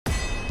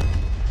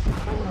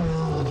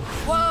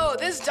Whoa,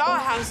 this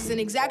dollhouse is an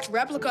exact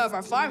replica of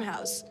our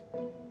farmhouse.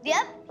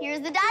 Yep,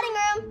 here's the dining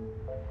room.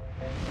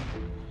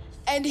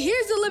 And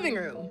here's the living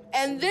room.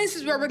 And this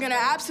is where we're gonna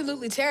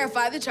absolutely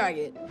terrify the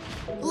target.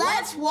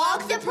 Let's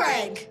walk the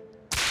prank.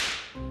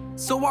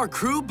 So our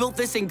crew built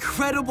this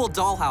incredible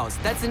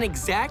dollhouse that's an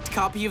exact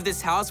copy of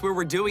this house where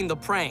we're doing the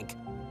prank.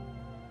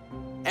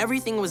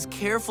 Everything was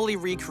carefully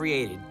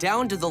recreated,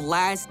 down to the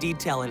last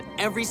detail in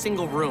every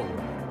single room.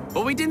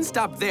 But we didn't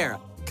stop there,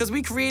 because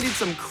we created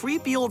some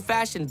creepy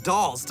old-fashioned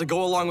dolls to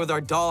go along with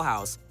our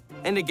dollhouse.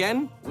 And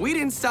again, we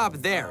didn't stop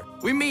there.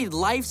 We made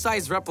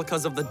life-size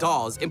replicas of the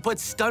dolls and put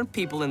stunt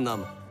people in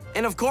them.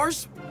 And of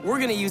course, we're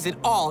gonna use it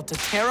all to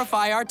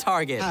terrify our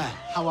target. Hi,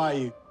 how are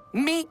you?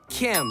 Meet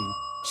Kim.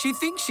 She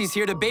thinks she's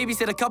here to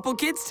babysit a couple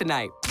kids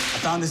tonight. I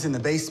found this in the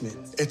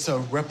basement. It's a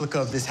replica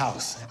of this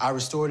house. I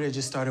restored it,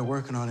 just started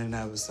working on it, and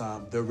that was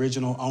the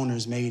original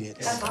owners made it.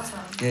 That's awesome.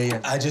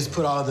 Yeah. I just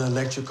put all the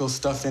electrical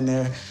stuff in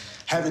there.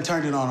 Haven't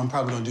turned it on. I'm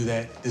probably gonna do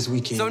that this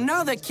weekend. So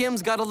now that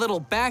Kim's got a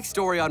little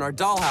backstory on our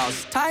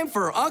dollhouse, time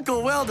for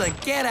Uncle Will to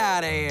get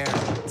out of here.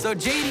 So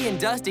JD and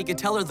Dusty can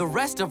tell her the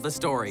rest of the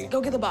story. Go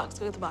get the box,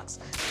 go get the box.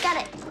 Got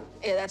it.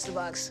 Yeah, that's the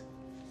box.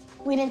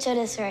 We didn't show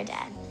this to our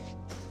dad.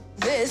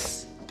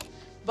 This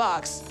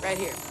box right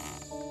here.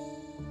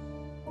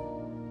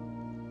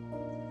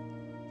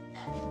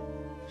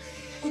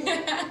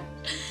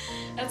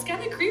 That's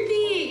kind of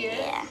creepy.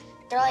 Yeah,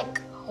 they're like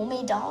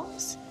homemade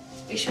dolls.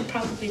 We should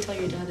probably tell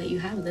your dad that you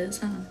have this,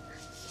 huh?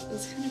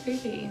 That's kind of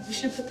creepy. We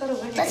should put that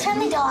away. Let's turn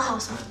the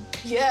dollhouse on.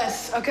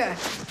 Yes, okay.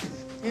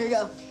 Here we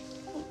go.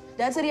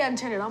 Dad said he hadn't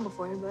turned it on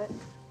before, but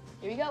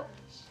here we go.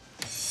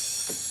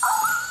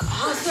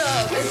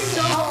 Awesome! It's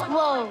so...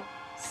 Whoa.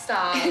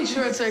 Stop.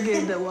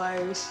 Short-circuited the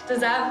wires.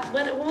 Does that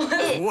what it was?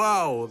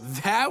 Whoa,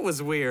 that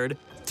was weird.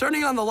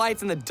 Turning on the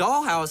lights in the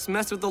dollhouse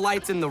messed with the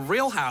lights in the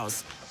real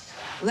house.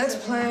 Let's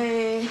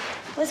play...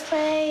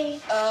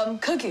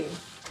 cooking.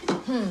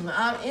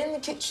 I'm in the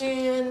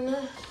kitchen.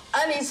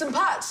 I need some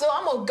pots, so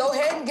I'm gonna go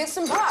ahead and get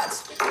some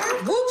pots.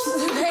 Whoops,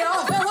 they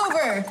all fell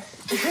over.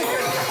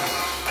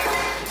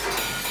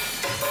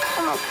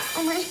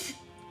 Oh my.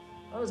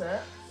 What was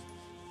that?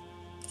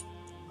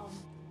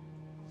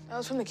 That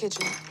was from the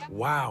kitchen.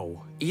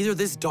 Wow, either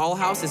this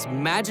dollhouse is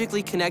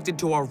magically connected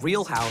to our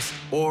real house,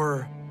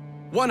 or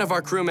one of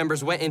our crew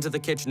members went into the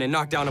kitchen and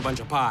knocked down a bunch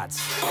of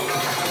pots.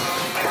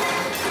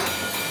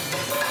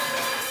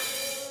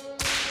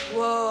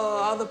 Whoa,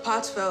 all the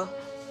pots fell.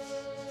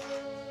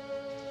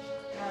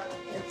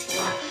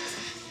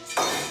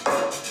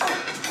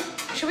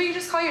 Should we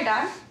just call your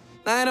dad?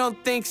 I don't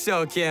think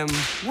so, Kim.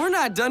 We're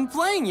not done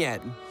playing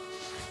yet.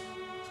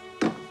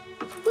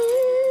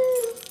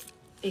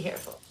 Be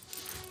careful.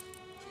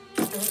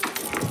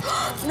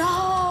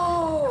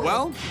 No!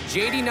 Well,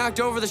 JD knocked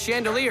over the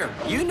chandelier.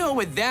 You know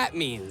what that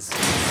means.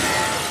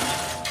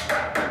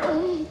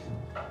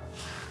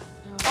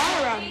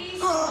 All around.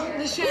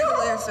 The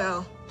chandelier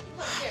fell.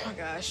 Oh my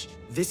gosh.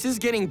 This is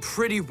getting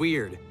pretty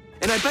weird.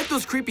 And I bet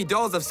those creepy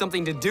dolls have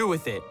something to do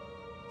with it.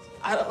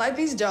 I don't like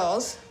these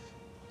dolls.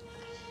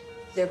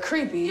 They're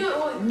creepy. You know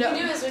what we can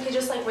do is we could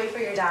just like wait for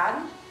your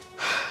dad.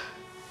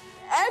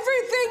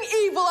 Everything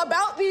evil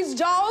about these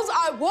dolls,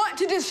 I want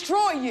to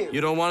destroy you.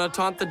 You don't want to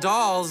taunt the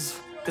dolls,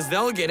 because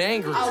they'll get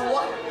angry. I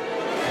want...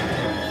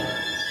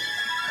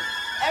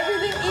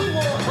 Everything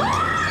evil...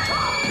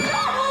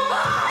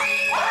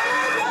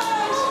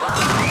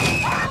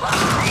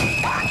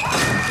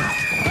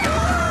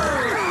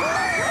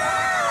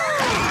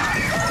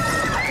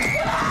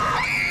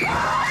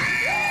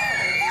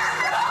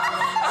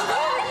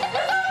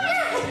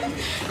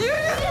 You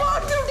just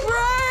walked a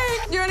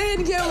prank! You're on a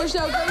hidden camera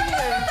show, come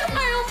here.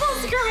 I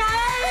almost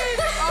cried.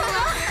 Oh,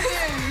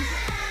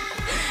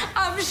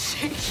 I'm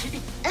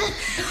shaking.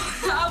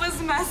 That was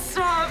messed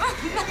up.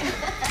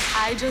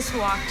 I just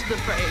walked the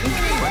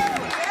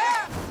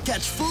prank.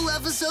 Catch full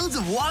episodes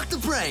of Walk the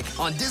Prank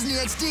on Disney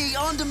XD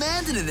On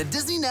Demand and in the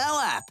Disney Now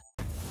app.